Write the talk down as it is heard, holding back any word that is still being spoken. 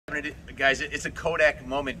wanted it, guys. It's a Kodak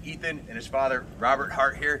moment. Ethan and his father, Robert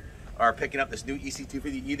Hart, here are picking up this new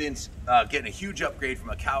EC250. Ethan's getting a huge upgrade from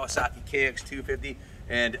a Kawasaki KX250,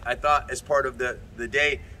 and I thought as part of the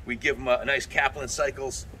day, we'd give him a nice Kaplan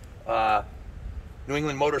Cycles New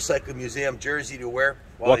England Motorcycle Museum jersey to wear.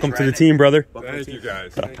 Welcome to the team, brother. Thank you,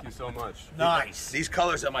 guys. Thank you so much. Nice. These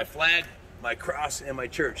colors are my flag, my cross, and my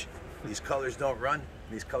church. These colors don't run.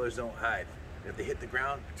 These colors don't hide. If they hit the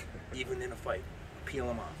ground, even in a fight, peel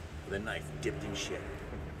them off with a knife dipped in shit.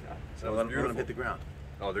 So let them hit the ground.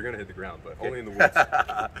 Oh, they're gonna hit the ground, but only in the woods.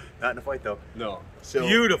 Not in a fight, though. No. So,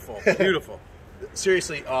 beautiful, beautiful.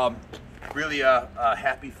 Seriously, really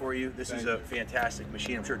happy for you. This is a fantastic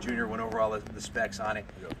machine. I'm sure Junior went over all the specs on it.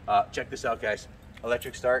 Yep. Check this out, guys.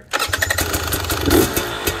 Electric start.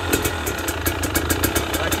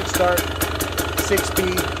 Electric start.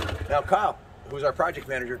 6-speed. Now, Kyle, who's our project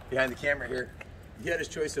manager behind the camera here, he had his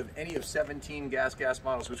choice of any of 17 Gasgas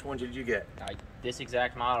models. Which one did you get? This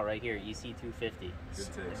exact model right here, EC250.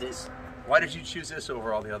 Why did you choose this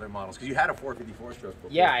over all the other models? Because you had a 454 stroke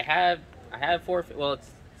before. Yeah, I have well,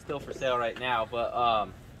 it's still for sale right now,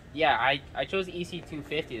 but yeah, I chose the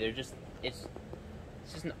EC250. It's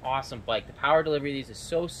just an awesome bike. The power delivery of these is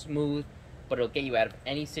so smooth, but it'll get you out of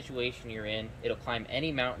any situation you're in. It'll climb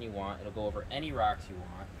any mountain you want. It'll go over any rocks you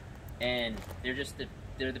want, and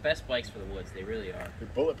they're the best bikes for the woods. They really are. They're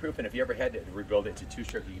bulletproof, and if you ever had to rebuild it to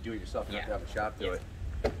two-stroke, you can do it yourself. You don't have to have a shop do it.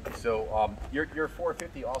 So your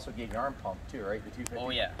 450 also gave you an arm pump too, right? The 250. Oh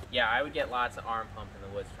yeah, I would get lots of arm pump in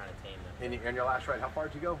the woods trying to tame them. And your last ride, how far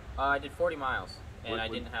did you go? I did 40 miles, and I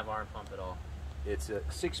didn't have arm pump at all. It's a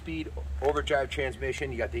 6-speed overdrive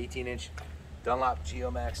transmission. You got the 18-inch Dunlop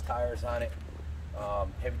Geomax tires on it.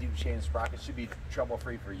 Heavy-duty chain and sprockets. Should be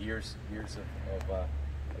trouble-free for years of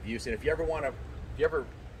use. And if you ever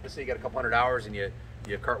let's say you got a couple hundred hours and you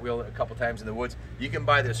cartwheel a couple times in the woods, you can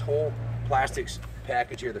buy this whole plastics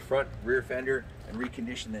package here, the front, rear fender, and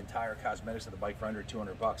recondition the entire cosmetics of the bike for under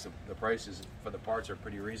 $200. The prices for the parts are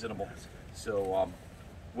pretty reasonable. So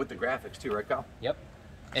with the graphics too, right, Kyle? Yep.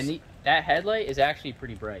 And that headlight is actually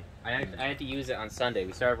pretty bright. I had to use it on Sunday.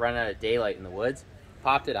 We started running out of daylight in the woods.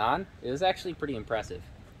 Popped it on. It was actually pretty impressive.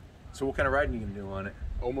 So what kind of riding are you gonna do on it?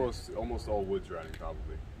 Almost all woods riding,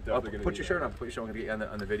 probably. Put your shirt on. Put your shirt on. I'm gonna get you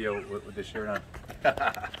on the video with this shirt on.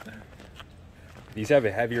 These have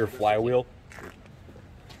a heavier flywheel,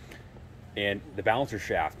 and the balancer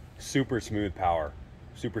shaft, super smooth power,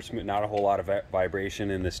 super smooth. Not a whole lot of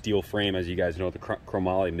vibration, and the steel frame, as you guys know, the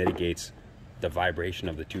chromoly mitigates the vibration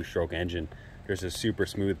of the two-stroke engine. There's a super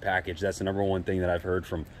smooth package. That's the #1 thing that I've heard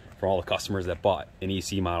from all the customers that bought an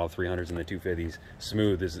EC model 300s and the 250s.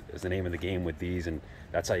 Smooth is the name of the game with these, and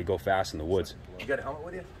that's how you go fast in the woods. You got a helmet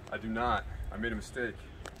with you? I do not. I made a mistake.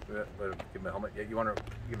 Give him a helmet. You want to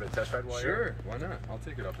give it a test ride while you're here? Sure, why not? I'll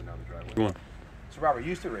take it up and down the driveway. Go on. So Robert, you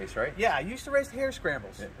used to race, right? Yeah, I used to race hare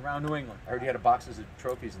scrambles around New England. I heard you had boxes of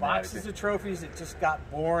trophies. Boxes of trophies. It just got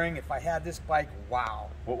boring. If I had this bike, wow.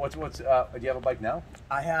 Do you have a bike now?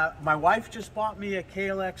 I have. My wife just bought me a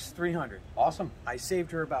KLX 300. Awesome. I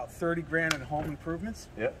saved her about 30 grand in home improvements.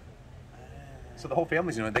 Yeah. So the whole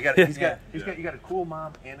family's doing it. You got a cool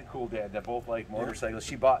mom and a cool dad that both like motorcycles.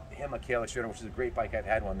 She bought him a KLX 300, which is a great bike. I've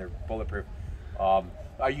had one. They're bulletproof.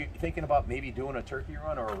 Are you thinking about maybe doing a turkey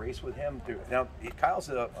run or a race with him? Now, Kyle's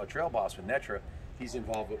a trail boss with Netra. He's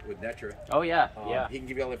involved with Netra. Oh yeah, yeah. He can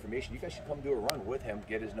give you all the information. You guys should come do a run with him.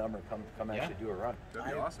 Get his number and come actually do a run.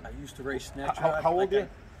 That'd be awesome. I used to race Netra. How old are you?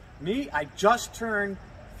 Me, I just turned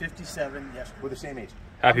 57 yesterday. We're the same age.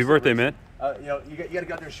 Happy birthday, man. You got to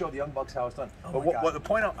go out there and show the young bucks how it's done. Oh but what the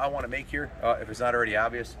point I want to make here, if it's not already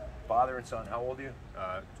obvious, father and son, how old are you?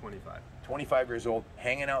 25. 25 years old,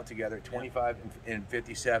 hanging out together, 25 and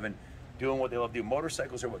 57, doing what they love to do.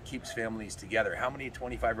 Motorcycles are what keeps families together. How many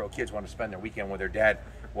 25-year-old kids want to spend their weekend with their dad?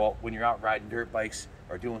 Well, when you're out riding dirt bikes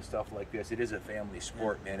or doing stuff like this, it is a family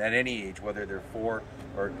sport, man. At any age, whether they're 4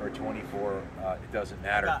 or 24, it doesn't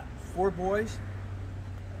matter. I got 4 boys.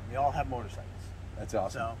 They all have motorcycles. That's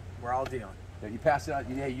awesome. So we're all dealing. You pass it on.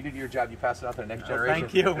 Yeah, you did your job. You pass it on to the next generation.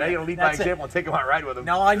 Thank you. Now you got to lead by example and take them on a ride with them.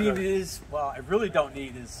 Now all I need is, well, I really don't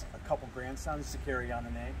need is a couple grandsons to carry on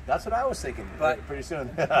the name. That's what I was thinking. But pretty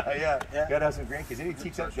soon, yeah. You got to have some grandkids. Then you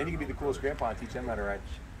teach them. Then you can be the coolest grandpa and teach them how to ride.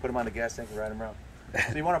 Put them on the gas tank and ride them around.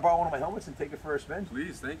 So you want to borrow one of my helmets and take it for a spin?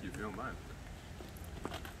 Please, thank you, if you don't mind.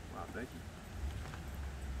 Wow, thank you.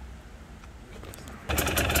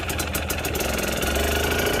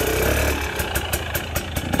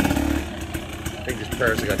 I think this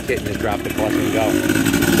person got hit and just dropped the clutch and go.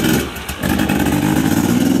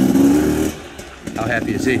 How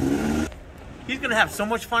happy is he? He's gonna have so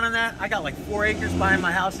much fun in that. I got like 4 acres behind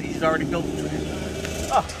my house and he's already built a trail.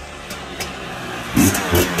 Oh,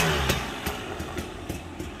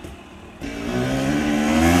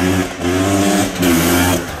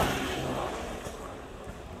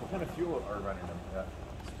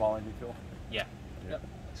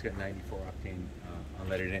 94 octane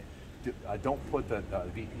unleaded in it. Don't put the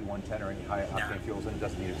VP 110 or any high octane fuels in. It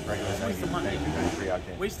doesn't need it. It's regular 93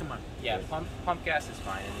 octane. Waste of money. Yeah, pump gas is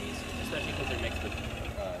fine in these, especially because they're mixed with.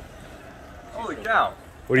 Holy cow!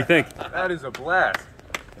 What do you think? That is a blast.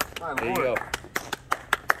 My There you lord. go.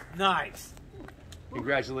 Nice.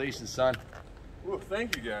 Congratulations, son. Ooh,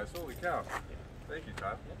 thank you guys. Holy cow. Thank you,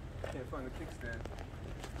 Todd. Can't find the kickstand.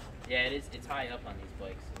 Yeah, it's high up on these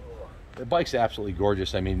bikes. The bike's absolutely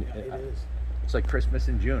gorgeous. I mean, It is. it's like Christmas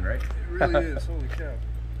in June, right? It really is. Holy cow.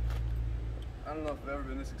 I don't know if I've ever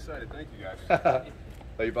been this excited. Thank you guys.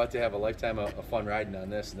 Well, you're about to have a lifetime of fun riding on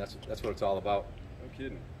this, and that's what it's all about. No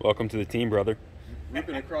kidding. Welcome to the team, brother.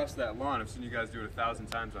 Ripping across that lawn. I've seen you guys do it 1,000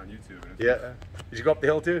 times on YouTube. And Yeah. Did you go up the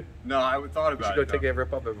hill too? No, I thought You about should go it. take a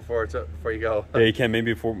rip up it before you go. Yeah, you can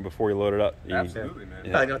maybe before you load it up. You- Absolutely, man.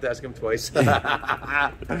 Yeah. I don't have to ask him twice. Hey,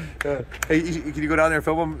 can you go down there and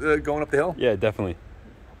film him going up the hill? Yeah, definitely.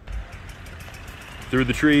 Through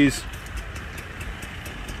the trees.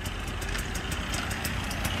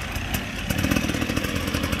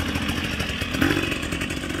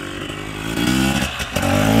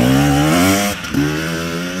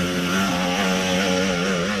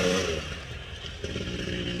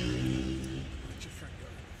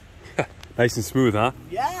 Nice and smooth, huh?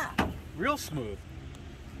 Yeah. Real smooth.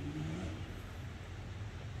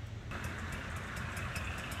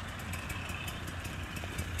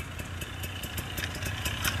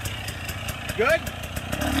 Good?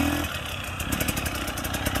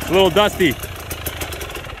 It's a little dusty.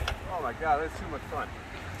 Oh my god, that's too much fun.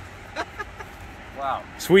 Wow,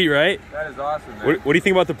 Sweet, right? that is awesome, man. What do you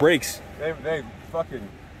think about the brakes? They fucking,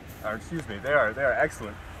 or excuse me, they are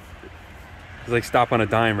excellent. It's like stop on a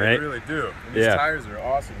dime, They right? really do. And these Yeah. tires are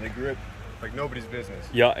awesome. They grip like nobody's business.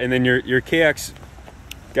 Yeah, and then your KX,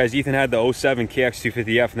 guys, Ethan had the 07 KX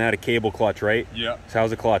 250F and that had a cable clutch, right? Yeah. So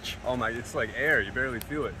how's the clutch? Oh my, it's like air. You barely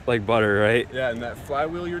feel it. Like butter, right? Yeah, and that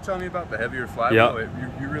flywheel you were telling me about, the hevier flywheel, Yeah.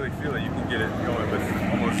 you really feel it. You can get it going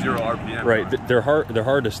with almost 0 RPM. Right. They're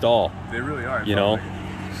hard to stall, They really are. you know.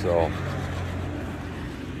 So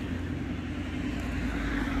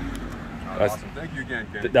that's- Awesome. Thank you again,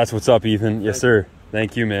 Ken. that's what's up, Ethan. Yes, sir.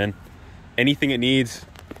 Thank you, man. Anything it needs,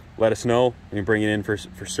 let us know. We can bring it in for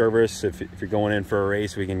service. If you're going in for a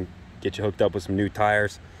race, we can get you hooked up with some new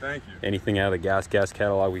tires. Thank you. Anything out of the Gasgas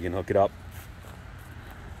catalog, we can hook it up.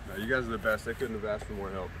 No, you guys are the best. I couldn't have asked for more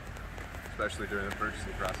help, especially during the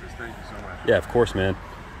purchasing process. Thank you so much. Yeah, of course, man.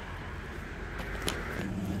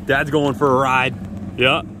 Dad's going for a ride.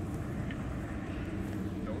 Yeah.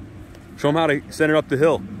 Show him how to send it up the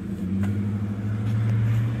hill.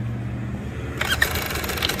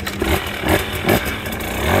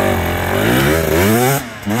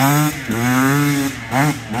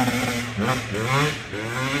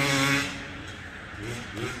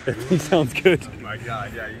 Everything sounds good. Oh my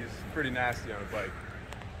god, yeah, he's pretty nasty on a bike.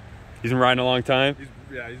 He's been riding a long time. He's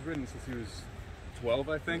ridden since he was 12,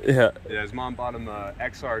 I think. Yeah. Yeah, his mom bought him a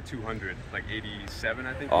XR 200, like 87,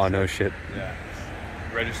 I think. Oh, he no said. shit. Yeah.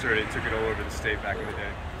 Registered it, took it all over the state back in the day.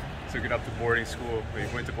 Took it up to boarding school. We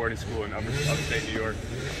went to boarding school in upstate New York.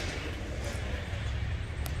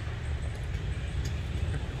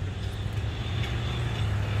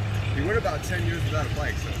 He went about 10 years without a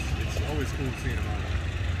bike, so it's always cool seeing him on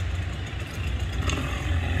it.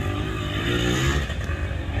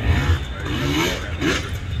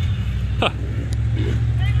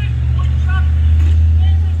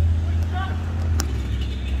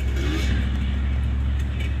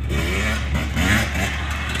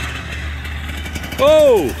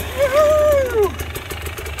 Oh!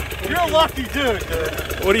 You're a lucky dude.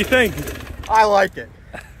 What do you think? I like it.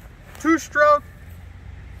 2-stroke.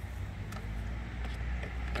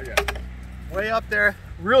 Way up there.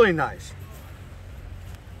 Really nice.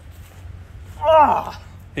 Oh,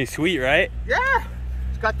 Hey, sweet, right? yeah.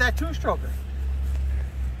 It's got that 2-stroker.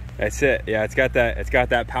 That's it. Yeah, it's got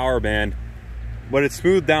that power band, but it's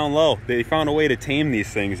smooth down low. They found a way to tame these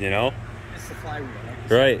things, you know? It's the flywheel.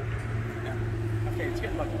 Right. Okay, it's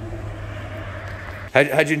getting lucky.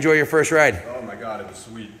 How'd you enjoy your first ride? Oh my god, it was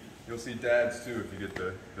sweet. You'll see Dad's too if you get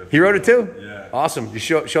the He rode it too? Yeah. Awesome. You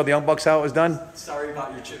show the young bucks how it was done? Sorry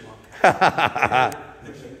about your chipmunk.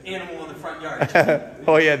 There's an animal in the front yard.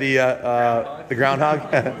 Oh yeah, the groundhog.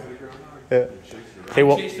 Yeah. Hey,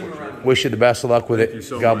 well, wish you the best of luck with it.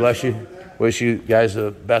 so God much. bless you. Wish you guys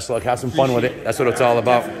the best of luck. Have some fun with it. That's what it's all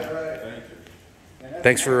about.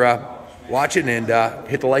 Thanks for watching, and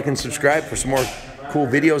hit the like and subscribe for some more cool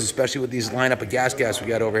videos, especially with these lineup of Gasgas we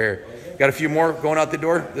got over here. Got a few more going out the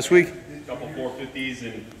door this week. A couple 450s,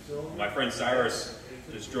 and my friend Cyrus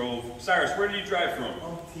just drove. Cyrus, where did you drive from?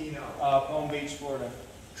 Palm Beach, Florida.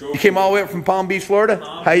 You came all the way up from Palm Beach, Florida?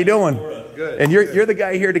 How you doing? Good. And you're the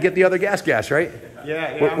guy here to get the other gas, right?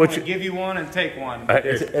 Yeah, I'm going to give you one and take one.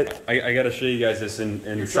 I got to show you guys this.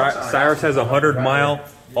 And Cyrus has a 100-mile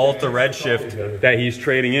Alta Redshift that he's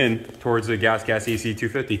trading in towards the Gasgas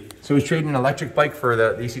EC250. So he's trading an electric bike for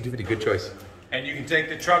the EC250. Good choice. And you can take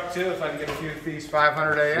the truck too if I can get a few of these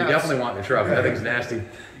 500 AFs. You definitely want the truck. That thing's nasty.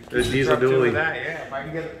 The diesel Truck too dually. with that, yeah. If I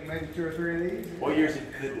can get maybe 2 or 3 of these. What year's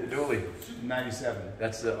the dually? 97.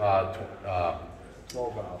 That's the 12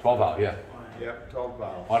 valve. 12 valve, yeah. Yep, 12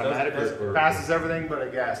 valve. Automatic or passes everything but a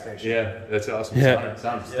gas station. Yeah, that's awesome. Yeah.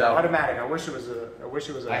 Sounds Yeah, stout. automatic. I wish it was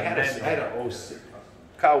a I had a 06.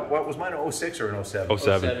 Kyle, what was mine? 06 or an 07?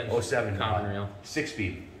 07. 07. Common rail.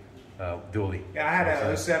 6-speed dually. Yeah, I had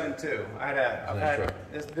a 07 too. I've Nice had truck.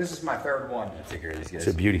 this is my 3rd one. Take care of these guys.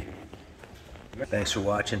 It's a beauty. Thanks for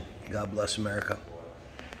watching. God bless America.